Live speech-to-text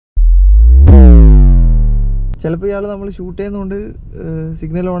ചിലപ്പോൾ ഇയാൾ നമ്മൾ ഷൂട്ട് ചെയ്യുന്നതുകൊണ്ട്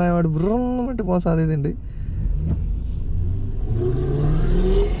സിഗ്നൽ ഓൺ ആയപാട് ബ്രൊന്നും വിട്ട് പോകാൻ സാധ്യതയുണ്ട്.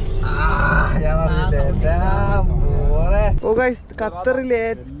 ഖത്തറിൽ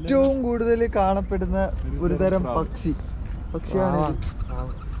ഏറ്റവും കൂടുതൽ കാണപ്പെടുന്ന ഒരു തരം പക്ഷിയാണ്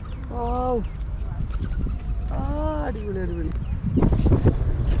അടിപൊളി അടിപൊളി.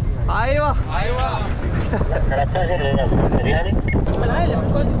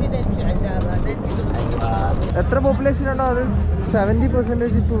 എത്ര പോപ്പുലേഷൻ ഉണ്ടോ അത്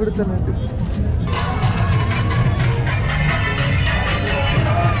 70% ഇപ്പൊ ഇവിടെ തന്നെ ഉണ്ട്.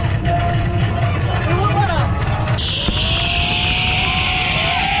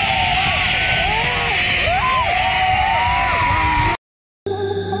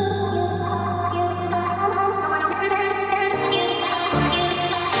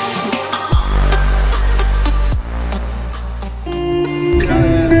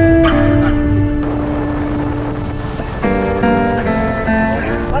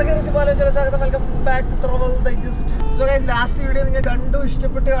 ലാസ്റ്റ് വീഡിയോ നിങ്ങൾ കണ്ടു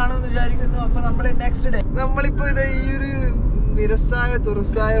ഇഷ്ടപ്പെട്ട് കാണുമെന്ന് വിചാരിക്കുന്നു. അപ്പൊ നമ്മള് നെക്സ്റ്റ് ഡേ നമ്മളിപ്പോ ഇത് ഈ ഒരു നിരസായ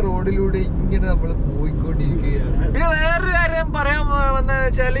തുറസായ റോഡിലൂടെ ഇങ്ങനെ നമ്മൾ പോയിക്കൊണ്ടിരിക്കുകയാണ്. പിന്നെ വേറൊരു കാര്യം പറയാൻ വന്ന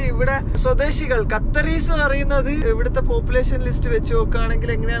വെച്ചാല് ഇവിടെ സ്വദേശികൾ ഖത്തറീസ് പറയുന്നത് ഇവിടുത്തെ പോപ്പുലേഷൻ ലിസ്റ്റ് വെച്ച് നോക്കുകയാണെങ്കിൽ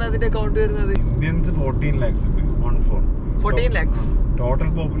എങ്ങനെയാണ് അതിന്റെ കൗണ്ട് വരുന്നത്? ഇന്ത്യൻസ് 14 lakhs ഉണ്ട്. 14 lakhs. ടോട്ടൽ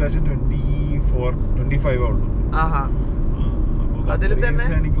പോപ്പുലേഷൻ 25 ഉള്ളൂ. ആഹാ. അതിൽ തന്നെ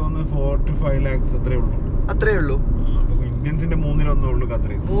എനിക്ക് തോന്നുന്നു 4 to 5 lakhs അത്രേ ഉള്ളൂ. ഇന്ത്യൻസിന്റെ 1/3 ഉള്ളൂ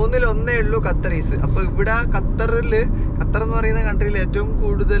ഖത്തറീസ്. 1/3 ഉള്ളൂ ഖത്തറീസ്. അപ്പൊ ഇവിടെ ഖത്തർ എന്ന് പറയുന്ന കൺട്രിയിൽ ഏറ്റവും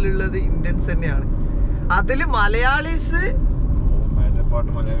കൂടുതലുള്ളത് ഇന്ത്യൻസ് തന്നെയാണ്. അതില് മലയാളീസ്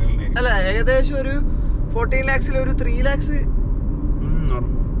അല്ല ഏകദേശം ഒരു 14 lakhs ഒരു 3 lakhs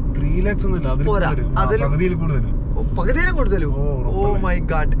പകുതിയിലും കൂടുതലും. Oh my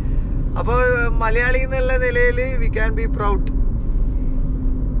God. അപ്പൊ മലയാളി എന്നുള്ള നിലയിൽ വി ക്യാൻ ബി പ്രൗഡ്.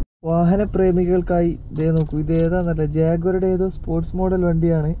 വാഹന പ്രേമികൾക്കായി ഇതേ നോക്കൂ, ഇത് ഏതാന്നല്ല ജാഗ്വറുടെ ഏതോ സ്പോർട്സ് മോഡൽ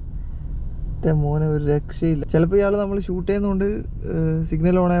വണ്ടിയാണ്. മോനെ ഒരു രക്ഷയില്ല. ചിലപ്പോൾ ഇയാൾ നമ്മൾ ഷൂട്ട് ചെയ്യുന്നതുകൊണ്ട്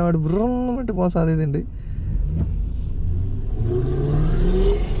സിഗ്നൽ ഓൺ ആയപാട് ബ്രൊന്നും വിട്ട് പോകാൻ സാധ്യതയുണ്ട്.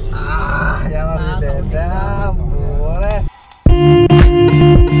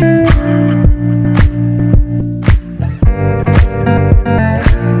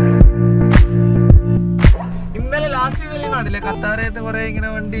 ഖത്താറേത്ത് കുറെ ഇങ്ങനെ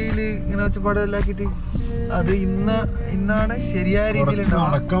വണ്ടിയിൽ ഇങ്ങനെ ഒച്ചപ്പാടെല്ലാക്കിട്ട് അത് ഇന്നാണ് ശരിയായ രീതിയിൽ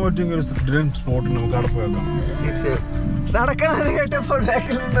തീർച്ചയായും നടക്കണമെന്ന് കേട്ടപ്പോൾ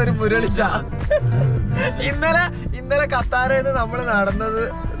ബാക്കിൽ നിന്നൊരു മുരളിച്ച. ഇന്നലെ ഖത്താറേന്ന് നമ്മൾ നടന്നത്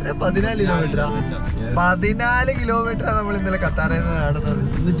 14 കിലോമീറ്ററാണ് നമ്മൾ ഇന്നലെ ഖത്താറേന്ന് നടന്നത്.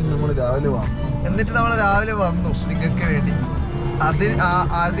 എന്നിട്ട് നമ്മൾ രാവിലെ വന്നു നിങ്ങൾക്ക് വേണ്ടി.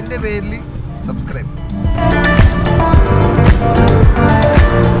 അതിന്റെ പേരിൽ സബ്സ്ക്രൈബ്.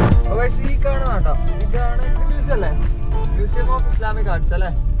 ഈ കാണുന്നോ, ഇതാണ് മ്യൂസിയം അല്ലേ? മ്യൂസിയം ഓഫ് ഇസ്ലാമിക് ആർട്സ് അല്ലേ?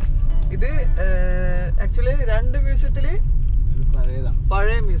 ഇത് ആക്ച്വലി 2 മ്യൂസിയത്തില്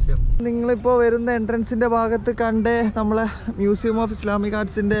പഴയ മ്യൂസിയം. നിങ്ങളിപ്പോ വരുന്ന എൻട്രൻസിന്റെ ഭാഗത്ത് കണ്ടേ നമ്മളെ മ്യൂസിയം ഓഫ് ഇസ്ലാമിക്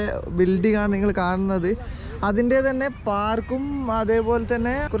ആർട്സിന്റെ ബിൽഡിംഗ് ആണ് നിങ്ങൾ കാണുന്നത്. അതിന്റെ തന്നെ പാർക്കും അതേപോലെ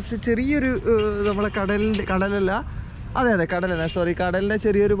തന്നെ കുറച്ച് ചെറിയൊരു നമ്മളെ കടലിന്റെ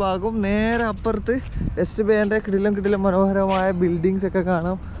ചെറിയൊരു ഭാഗവും നേരെ അപ്പുറത്ത് വെസ്റ്റ് ബേന്റെ കിടിലം മനോഹരമായ ബിൽഡിങ്സ് ഒക്കെ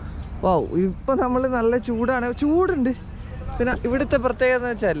കാണാം. വാവ്. ഇപ്പം നമ്മൾ നല്ല ചൂടുണ്ട്. പിന്നെ ഇവിടുത്തെ പ്രത്യേകത എന്ന്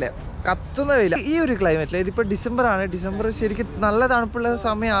വെച്ചാൽ കത്തുന്ന വെയില. ഈ ഒരു ക്ലൈമറ്റിൽ ഇതിപ്പോൾ ഡിസംബർ ശരിക്കും നല്ല തണുപ്പുള്ള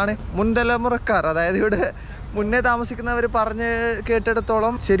സമയമാണ്. മുൻതലമുറക്കാർ അതായത് ഇവിടെ മുന്നേ താമസിക്കുന്നവർ പറഞ്ഞ്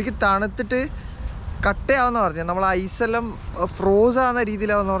കേട്ടിടത്തോളം ശരിക്കും തണുത്തിട്ട് കട്ടയാവുന്ന പറഞ്ഞു. നമ്മൾ ഐസെല്ലാം ഫ്രോസ് ആവുന്ന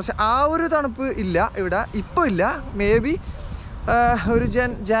രീതിയിലാവുന്ന പക്ഷെ ആ ഒരു തണുപ്പ് ഇല്ല ഇവിടെ ഇപ്പോൾ ഇല്ല. മേ ബി ഒരു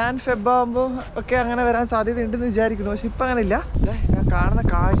ജാൻ ഫെബ് ആകുമ്പോൾ ഒക്കെ അങ്ങനെ വരാൻ സാധ്യത ഉണ്ടെന്ന് വിചാരിക്കുന്നു. പക്ഷെ ഇപ്പം അങ്ങനെ ഇല്ല. ഞാൻ കാണുന്ന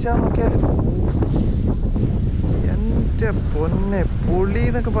കാഴ്ച നോക്കിയാൽ എൻ്റെ പൊന്നെ പൊളി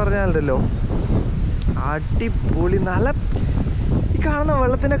എന്നൊക്കെ പറഞ്ഞാലല്ലോ അടിപൊളി. നല്ല ഈ കാണുന്ന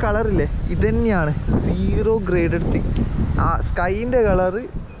വെള്ളത്തിൻ്റെ കളറില്ലേ ഇത് തന്നെയാണ് 0 ഗ്രേഡഡ് തിങ്. ആ സ്കൈൻ്റെ കളറ്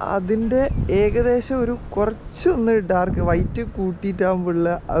അതിൻ്റെ ഏകദേശം ഒരു കുറച്ചൊന്ന് ഡാർക്ക് വൈറ്റ് കൂട്ടിയിട്ടാകുമ്പോഴുള്ള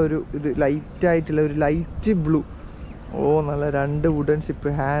ഒരു ഇത് ലൈറ്റായിട്ടുള്ള ഒരു ലൈറ്റ് ബ്ലൂ. ഓ നല്ല 2 വുഡൻ ഷിപ്പ്,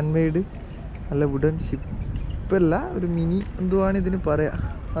 ഹാൻഡ് മെയ്ഡ് നല്ല വുഡൻ ഷിപ്പല്ല, ഒരു മിനി എന്തുവാണ് ഇതിന് പറയാ,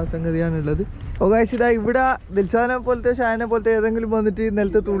 ആ സംഗതിയാണുള്ളത്. ഓ ഗൈസ്, ഇതാ ഇവിടെ ദിൽഷാനെ പോലത്തെ ഷാനെ പോലത്തെ ഏതെങ്കിലും വന്നിട്ട്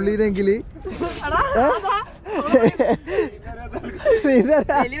നിലത്തെ തുള്ളിയിലെങ്കിൽ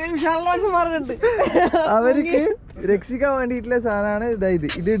അവർക്ക് രക്ഷിക്കാൻ വേണ്ടിയിട്ടുള്ള സാധനമാണ്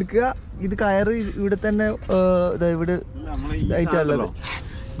ഇത് എടുക്കുക. ഇത് കയറ് ഇവിടെ തന്നെ ഇവിടെ ഇതായിട്ടുള്ളത്.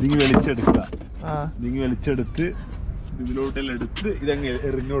 വലിച്ചെടുത്ത്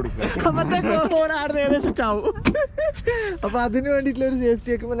ഏകദേശം ചാവും. അപ്പൊ അതിന് വേണ്ടിയിട്ടുള്ള ഒരു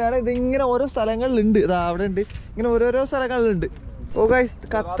സേഫ്റ്റി എക്യുപ്മെന്റ് ഇതിങ്ങനെ ഓരോ സ്ഥലങ്ങളിലുണ്ട്. ഇതാ അവിടെ ഉണ്ട്, ഇങ്ങനെ ഓരോരോ സ്ഥലങ്ങളിലുണ്ട്. ഓ ഗൈസ്,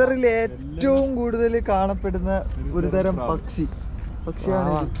 ഖത്തറിൽ ഏറ്റവും കൂടുതൽ കാണപ്പെടുന്ന ഒരു തരം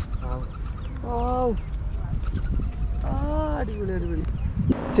പക്ഷിയാണ് അടിപൊളി അടിപൊളി.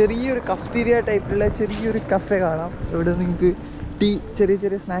 ചെറിയൊരു കഫ്തീരിയ ടൈപ്പിലുള്ള ചെറിയൊരു കഫേ കാണാം. ഇവിടെ നിങ്ങൾക്ക് ടീ, ചെറിയ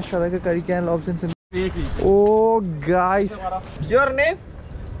ചെറിയ സ്നാക്സ് അതൊക്കെ കഴിക്കാനുള്ള ഓപ്ഷൻസ് ഉണ്ട്. ഓ guys, your name?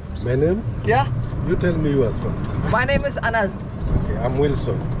 My name? Yeah. You tell me yours first. My name is Anas. Okay, I'm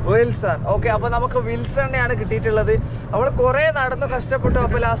Wilson. Wilson. Okay, അപ്പൊ നമുക്ക് വിൽസണിനെയാണ് കിട്ടിയിട്ടുള്ളത്. നമ്മൾ കുറെ നടന്നു കഷ്ടപ്പെട്ടു.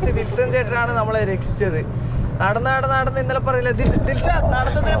 അപ്പൊ ലാസ്റ്റ് വിൽസൺ ചേട്ടനാണ് നമ്മളെ രക്ഷിച്ചത്. നടന്ന് ഇന്നലെ പറയില്ല ദിൽഷാദ്,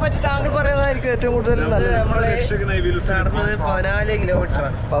 നടത്തതിനെ പറ്റി താങ്കൾ പറയുന്നതായിരിക്കും ഏറ്റവും കൂടുതൽ നല്ലത്. 14 കിലോമീറ്റർ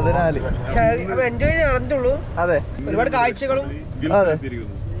 14 എൻജോയ് നടന്നിട്ടുള്ളൂ. അതെ, ഒരുപാട് കാഴ്ചകളും അതെ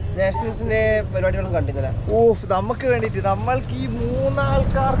നാഷണൽസിന്റെ പരിപാടികളും കണ്ടില്ല. ഓഫ്, നമുക്ക് വേണ്ടിട്ട്, നമ്മൾക്ക് ഈ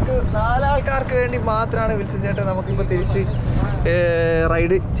 4 ആൾക്കാർക്ക് വേണ്ടി മാത്രമാണ് വിൽസൺ ചേട്ടൻ നമുക്കിപ്പോ തിരിച്ച്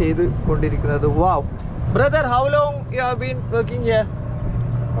റൈഡ് ചെയ്ത് കൊണ്ടിരിക്കുന്നത്. വാവ് brother, how long you have been working here?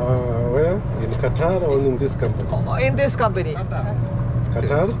 Where? In Qatar or in this company? In this company.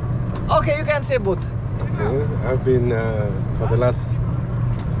 Qatar? Okay, you can say both. Okay, I've been for the last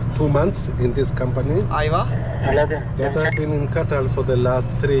 2 months in this company. Aiwa. But I've been in Qatar for the last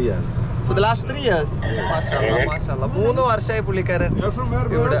 3 years. For the last 3 years? Mashallah, mashallah. 3 വർഷമായി പുള്ളിക്കാരൻ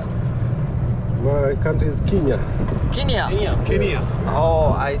ഇവിടെ. My country is Kenya. Kenya? Kenya. Oh,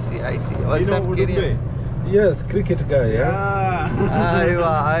 I see. What's up, Kenya? Yes, cricket guy, yeah?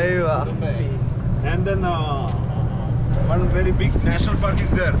 Aiwa. And then one very big national park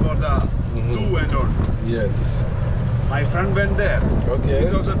is there for the zoo and all. Yes. My friend went there. Okay.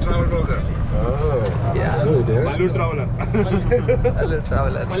 He's also a travel blogger. Yeah. That's good, yeah? Malu traveler.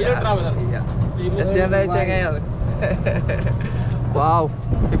 വാവ്,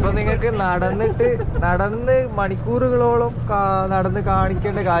 ഇപ്പൊ നിങ്ങൾക്ക് നടന്ന് മണിക്കൂറുകളോളം നടന്ന്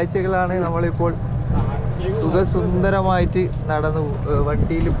കാണിക്കേണ്ട കാഴ്ചകളാണ് നമ്മളിപ്പോൾ സുഖസുന്ദരമായിട്ട് നടന്ന്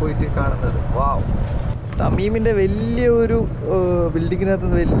വണ്ടിയിൽ പോയിട്ട് കാണുന്നത്. വാവ്, തമീമിന്റെ വലിയൊരു ബിൽഡിങ്ങിനകത്ത്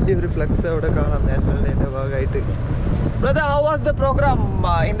വലിയൊരു ഫ്ലെക്സ് അവിടെ കാണാം നാഷണൽ ഡേന്റെ ഭാഗമായിട്ട്. Brother, how was the program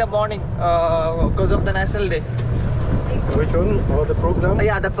in the morning because of the National Day? Which one? Oh, the program?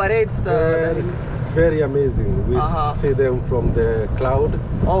 Yeah, the parades. Very amazing. We see them from the cloud.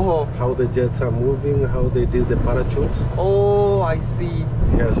 Oh. How the jets are moving, how they did the parachutes. Oh, I see.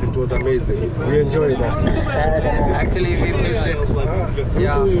 Yes, it was amazing. We enjoyed that. Actually, we missed it.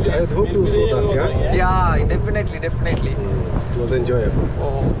 Yeah. I hope you saw that, yeah? Yeah, definitely. It was enjoyable.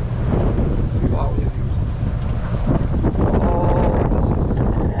 Oh. Wow.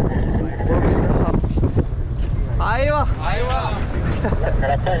 Aiwa.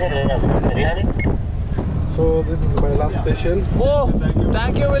 So this is my last station. Oh,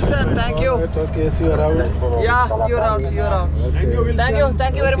 thank you, Wilson. Thank you. Right, okay, see you around. Yeah, see you around. Okay.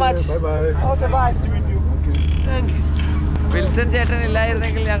 Thank you very much. Bye. Okay, bye. Wilson ചേട്ടൻ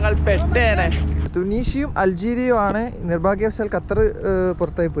ഇല്ലായിരുന്നെങ്കിൽ ഞങ്ങൾ പെട്ടേനെ. തുനീഷ്യയും അൾജീരിയയും ആണ്. നിർഭാഗ്യവശാൽ Qatar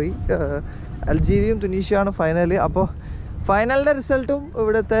പുറത്തായി പോയി. അൾജീരിയയും തുനീഷ്യയാണ് final. അപ്പോൾ ഫൈനലിൻ്റെ റിസൾട്ടും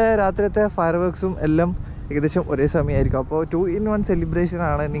ഇവിടുത്തെ രാത്രിയത്തെ ഫയർ വർക്ക്സും എല്ലാം ഏകദേശം ഒരേ സമയമായിരിക്കും. അപ്പോൾ 2-in-1 സെലിബ്രേഷൻ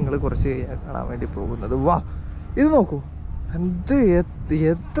ആണ് നിങ്ങൾ കുറച്ച് കാണാൻ വേണ്ടി പോകുന്നത്. വാ, ഇത് നോക്കൂ,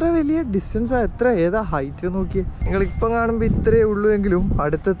 എത്ര വലിയ ഡിസ്റ്റൻസാണ്, ഏതാ ഹൈറ്റ് നോക്കിയേ. നിങ്ങളിപ്പം കാണുമ്പോൾ ഇത്രയേ ഉള്ളൂ എങ്കിലും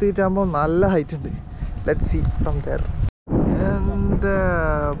അടുത്തെത്തിയിട്ടാകുമ്പോൾ നല്ല ഹൈറ്റ് ഉണ്ട്. Let's see from there. എൻ്റെ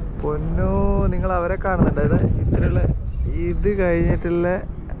പൊന്നോ, നിങ്ങൾ അവരെ കാണുന്നുണ്ട്. ഇത് ഇത്രയുള്ള ഇത് കഴിഞ്ഞിട്ടുള്ള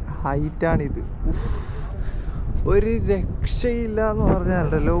ഹൈറ്റാണിത്. ഒരു രക്ഷയില്ല എന്ന്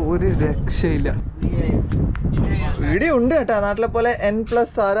പറഞ്ഞാലല്ലോ, ഒരു രക്ഷയില്ല. ഇവിടെ ഉണ്ട് കേട്ടോ, നാട്ടിലെ പോലെ N+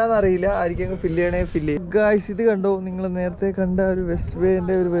 ആരാന്നറിയില്ല, ആയിരിക്കും ഫില്ല് ചെയ്യണേ. ഗായ്സ്, ഇത് കണ്ടോ, നിങ്ങൾ നേരത്തെ കണ്ട ഒരു വെസ്റ്റ്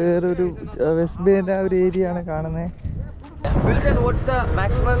ബേന്റെ വേറൊരു വെസ്റ്റ് ബേന്റെ ആ ഒരു ഏരിയ ആണ് കാണുന്നത്. Wilson, what's the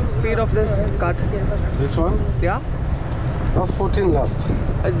maximum speed of this car? This one? Yeah? Was 14 last.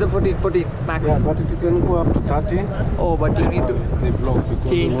 It's the 14 max. Yeah, but it can go up to 30. Oh, but you need to They block because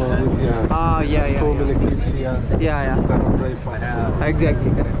change. You know, this, yeah. Yeah. So many kids here. Yeah. You cannot drive fast. Exactly,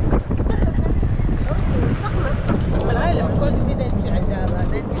 correct.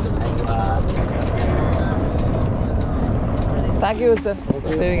 Thank you, Wilson,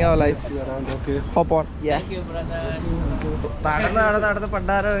 for saving our lives. See you around, okay? Hop on. Yeah. Thank you, brother. നടന്ന്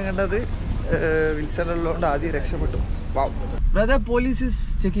പണ്ടാരം ഇറങ്ങേണ്ടത് Wilson ഉള്ളതുകൊണ്ട് ആദ്യം രക്ഷപ്പെട്ടു. Brother, police is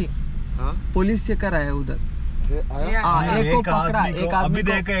checking. Police check कर रहा है उधर. एक को पकड़ा, एक आदमी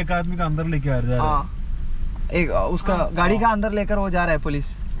को. एक आदमी का अंदर लेके आ रहा है. एक उसका गाड़ी का अंदर लेकर वो जा रहा है पुलिस.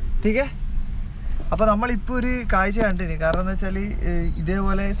 ठीक है. അപ്പോൾ നമ്മളിപ്പോൾ ഒരു കാഴ്ച കണ്ടിന്. കാരണം എന്താ വെച്ചാൽ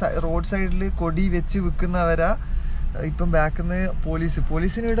ഇതേപോലെ റോഡ് സൈഡിൽ കൊടി വെച്ച് വിൽക്കുന്നവരാ ഇപ്പം ബാക്കിൽ നിന്ന്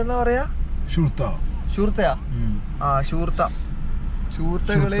പോലീസിന് ഇടുന്ന പറയാ ഷൂർത്തയാ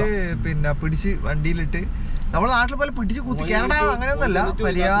ഷൂർത്തകള് പിന്നെ പിടിച്ച് വണ്ടിയിലിട്ട് നമ്മളെ നാട്ടിൽ പോലെ പിടിച്ച് കുത്തി കാനഡ അങ്ങനെയൊന്നല്ല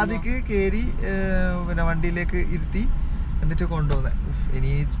മര്യാദക്ക് കയറി പിന്നെ വണ്ടിയിലേക്ക് ഇരുത്തി എന്നിട്ട് കൊണ്ടുപോകുന്നത്.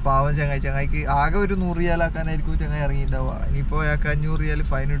 ഇനി പാവം ചങ്ങായിക്ക് ആകെ ഒരു 100 റിയാലാക്കാനായിരിക്കും ചങ്ങായി ഇറങ്ങിയിട്ടുണ്ടാവുക. ഇനിയിപ്പോൾ അയാൾക്ക് 500 റിയാൽ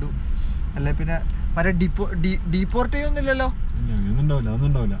ഫൈൻ ഇടും. അല്ലെ പിന്നെ മറ്റേ ഡീപ്പോർട്ട് ചെയ്യൊന്നുമില്ലല്ലോ,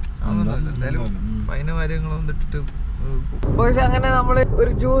 എന്തായാലും ഫൈന് കാര്യങ്ങളൊന്നും ഇട്ടിട്ട്. പക്ഷെ അങ്ങനെ നമ്മള്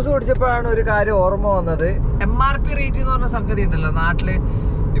ഒരു ജ്യൂസ് കുടിച്ചപ്പോഴാണ് ഒരു കാര്യം ഓർമ്മ വന്നത്. MRP റേറ്റ് എന്ന് പറഞ്ഞ സംഗതി ഉണ്ടല്ലോ നാട്ടില്.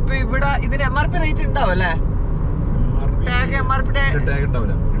 ഇപ്പൊ ഇവിടെ ഇതിന് MRP റേറ്റ് ഉണ്ടാവും അല്ലേ? ടാഗ് MRP ടാഗ്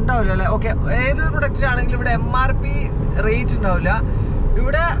ഉണ്ടാവില്ല അല്ലെ? ഓക്കെ, ഏത് പ്രൊഡക്റ്റിനാണെങ്കിലും ഇവിടെ MRP റേറ്റ് ഉണ്ടാവില്ല.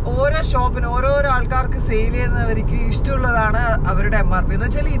 ഇവിടെ ഓരോ ഷോപ്പിന് ഓരോരോ ആൾക്കാർക്ക് സെയിൽ ചെയ്യുന്നവർക്ക് ഇഷ്ടമുള്ളതാണ് അവരുടെ MRP എന്ന്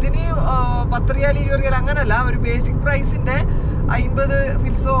വെച്ചാൽ ഇതിന് 10 റിയാൽ 20 റിയാൽ അങ്ങനല്ല. ഒരു ബേസിക് പ്രൈസിന്റെ 50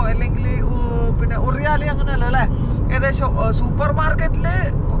 ഫിൽസോ അല്ലെങ്കിൽ പിന്നെ 1 റിയാൽ അങ്ങനെയല്ല അല്ലേ? ഏകദേശം സൂപ്പർ മാർക്കറ്റില്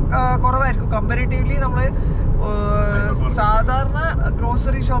കുറവായിരിക്കും കമ്പാരിറ്റീവ്ലി. നമ്മള് സാധാരണ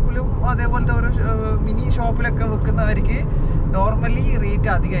ഗ്രോസറി ഷോപ്പിലും അതേപോലത്തെ ഓരോ മിനി ഷോപ്പിലൊക്കെ വെക്കുന്നവർക്ക് നോർമലി റേറ്റ്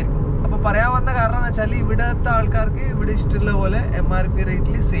അധികമായിരിക്കും. അപ്പൊ പറയാൻ വന്ന കാരണം എന്ന് വെച്ചാൽ ഇവിടത്തെ ആൾക്കാർക്ക് ഇവിടെ ഇഷ്ടമുള്ള പോലെ MRP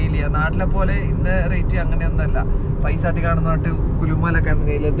റേറ്റിൽ സെയിൽ ചെയ്യാം. നാട്ടിലെ പോലെ ഇന്ന റേറ്റ് അങ്ങനെയൊന്നുമല്ല. പൈസ അധികമാണെന്ന് പറഞ്ഞിട്ട് കുലുമാലൊക്കെ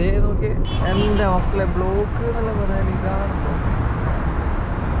കയ്യിൽ അതേ നോക്കി എൻ്റെ മക്കളെ ബ്ലോക്ക് എന്നല്ല പറയാൻ ഇതാണ്.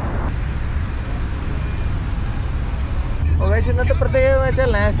 ഇന്നത്തെ പ്രത്യേകത എന്ന് വെച്ചാൽ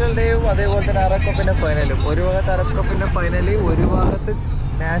നാഷണൽ ഡേയും അതേപോലെ തന്നെ അറബ് കപ്പിന്റെ ഫൈനലും. ഒരു ഭാഗത്ത് അറബ് കപ്പിന്റെ ഫൈനല്, ഒരു ഭാഗത്ത്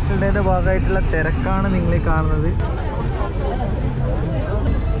നാഷണൽ ഡേയുടെ ഭാഗമായിട്ടുള്ള തിരക്കാണ് നിങ്ങൾ കാണുന്നത്.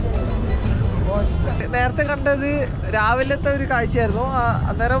 നേരത്തെ കണ്ടത് രാവിലത്തെ ഒരു കാഴ്ചയായിരുന്നു.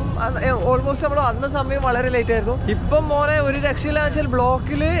 അന്നേരം ഓൾമോസ്റ്റ് നമ്മൾ അന്ന സമയം വളരെ ലേറ്റ് ആയിരുന്നു. ഇപ്പം മോനെ ഒരു രക്ഷയില്ല വെച്ചാൽ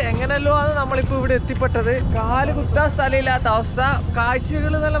ബ്ലോക്കിൽ എങ്ങനെയല്ലോ ആണ് നമ്മളിപ്പോൾ ഇവിടെ എത്തിപ്പെട്ടത്. കാല് കുത്താൻ സ്ഥലമില്ലാത്ത അവസ്ഥ.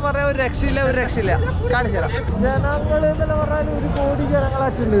 കാഴ്ചകൾ എന്നെല്ലാം പറയാൻ ഒരു രക്ഷയില്ല കാണിച്ചു തരാം. ജനങ്ങൾ എന്നെല്ലാം പറഞ്ഞാൽ 1 കോടി ജനങ്ങൾ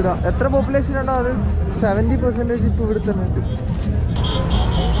അച്ഛൻ്റെ ഇടാം. എത്ര പോപ്പുലേഷൻ ഉണ്ടോ അത് 70% ഇപ്പൊ ഇവിടെ തന്നെ ഉണ്ട്.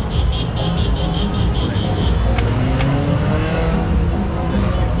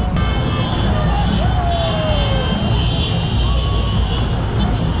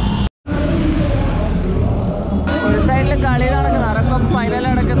 കളി നടക്കുന്ന അറബ് ഫൈനൽ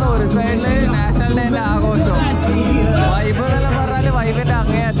നടക്കുന്ന ഒരു സൈഡില് നാഷണൽ ഡേന്റെ ആഘോഷം. വൈബ് എന്നെല്ലാം പറഞ്ഞാല് വൈബിന്റെ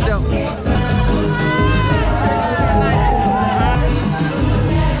അങ്ങേയറ്റം.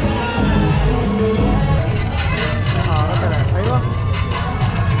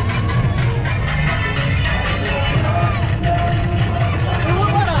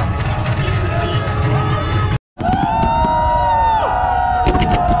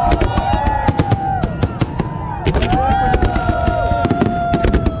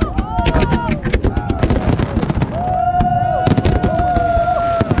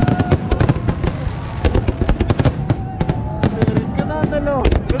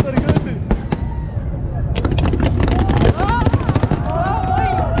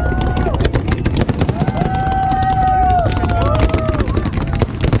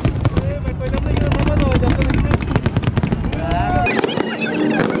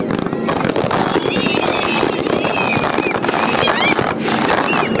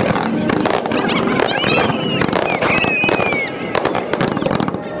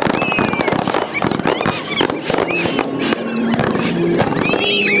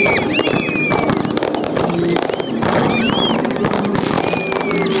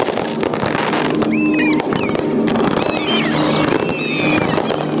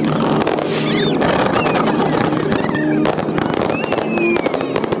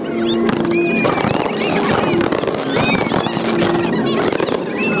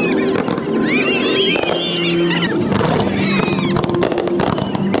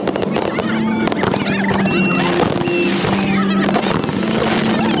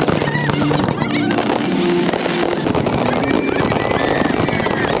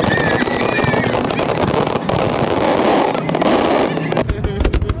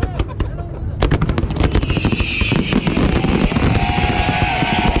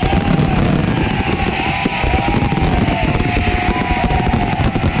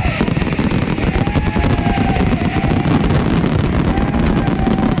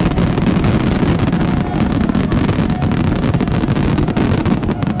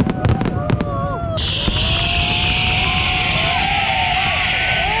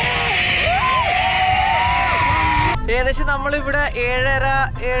 ഏകദേശം നമ്മളിവിടെ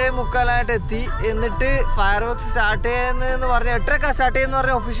 7:30-7:45 എത്തി. എന്നിട്ട് ഫയർ വർക്ക്സ് സ്റ്റാർട്ട് ചെയ്യുന്നതെന്ന് പറഞ്ഞ 8:00 സ്റ്റാർട്ട് ചെയ്യുന്ന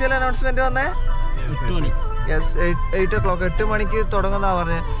പറഞ്ഞ ഒഫീഷ്യൽ അനൗൺസ്മെന്റ് വന്നേ. യെസ്, 8 o'clock 8 മണിക്ക് തുടങ്ങുന്ന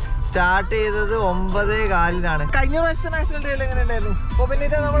പറഞ്ഞത്. സ്റ്റാർട്ട് ചെയ്തത് 9:15 കഴിഞ്ഞ പ്രാവശ്യത്തെ നാഷണൽ ഡേയിൽ എങ്ങനെ ഉണ്ടായിരുന്നു? അപ്പൊ പിന്നെ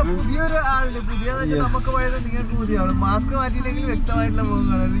ഇത് നമ്മളെ പുതിയൊരു ആളുണ്ട്. പുതിയെന്ന് വെച്ചാൽ നമുക്ക് പോയത് നിങ്ങൾക്ക് പുതിയ ആള്. മാസ്ക് മാറ്റിയിട്ടെങ്കിൽ വ്യക്തമായിട്ടുള്ള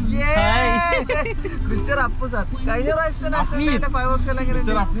മുഖങ്ങളാണ്. Mister Appu sir. കഴിഞ്ഞ പ്രാവശ്യത്തെ നാഷണൽ ഡേയിലെ 5 box എല്ലാം എങ്ങനെ?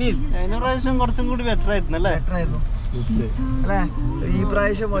 കഴിഞ്ഞ പ്രാവശ്യം കുറച്ചും കൂടി ബെറ്റർ ആയിരുന്നു അല്ലേ? ബെറ്റർ ആയിരുന്നു അല്ലേ? ഈ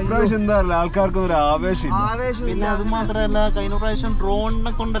പ്രാവശ്യം എന്താ ആൾക്കാർക്ക് ഒരു ആവേശം. പിന്നെ അത് മാത്രല്ല കഴിഞ്ഞ പ്രാവശ്യം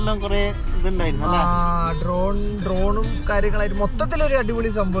ഡ്രോണിനെ കൊണ്ടെല്ലാം കുറെ ഇതുണ്ടായിരുന്നു അല്ലേ? ഡ്രോണും കാര്യങ്ങളായിട്ട് മൊത്തത്തിലൊരു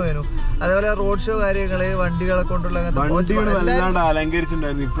അടിപൊളി സംഭവമായിരുന്നു. അതേപോലെ റോഡ് ഷോ കാര്യങ്ങള്, വണ്ടികളെ കൊണ്ടുള്ള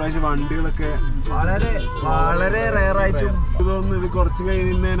അലങ്കരിച്ചിട്ടുണ്ടായിരുന്നു. ഇപ്രാവശ്യം വണ്ടികളൊക്കെ വളരെ വളരെ റെയർ ആയിട്ടും തോന്നുന്നു ഇത് കുറച്ച്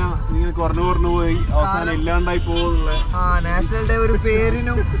കഴിഞ്ഞാ ഇങ്ങനെ കുറഞ്ഞു പോയി അവസാനം ഇല്ലാണ്ടായി പോകുന്നുള്ള. നാഷണൽ ഡേ ഒരു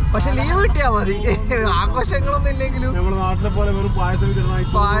പേരിനും. പക്ഷെ ലീവ് കിട്ടിയാ മതി, ആഘോഷങ്ങളൊന്നും ഇല്ലെങ്കിലും നമ്മുടെ നാട്ടിലെ പോലെ വെറും പായസ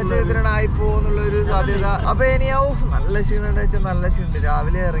വിതരണമായി പോകുന്നുള്ള ഒരു സാധ്യത. അപ്പൊ ഇനിയാവും നല്ല ക്ഷീണം വെച്ചാൽ നല്ല ക്ഷീണുണ്ട്.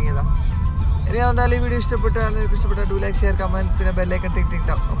 രാവിലെ ഇറങ്ങിയതാ. ഇനി എന്തായാലും ഈ വീഡിയോ ഇഷ്ടപ്പെട്ട ഡു ലൈക്ക് ഷെയർ കമന്റ് പിന്നെ ബെല്ലൈക്കൺ ടിക് ടിക്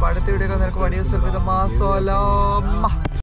ടാം. അപ്പൊ അടുത്ത വീഡിയോ നിനക്ക് വടിയോ സെൽഫി മാസോലാം.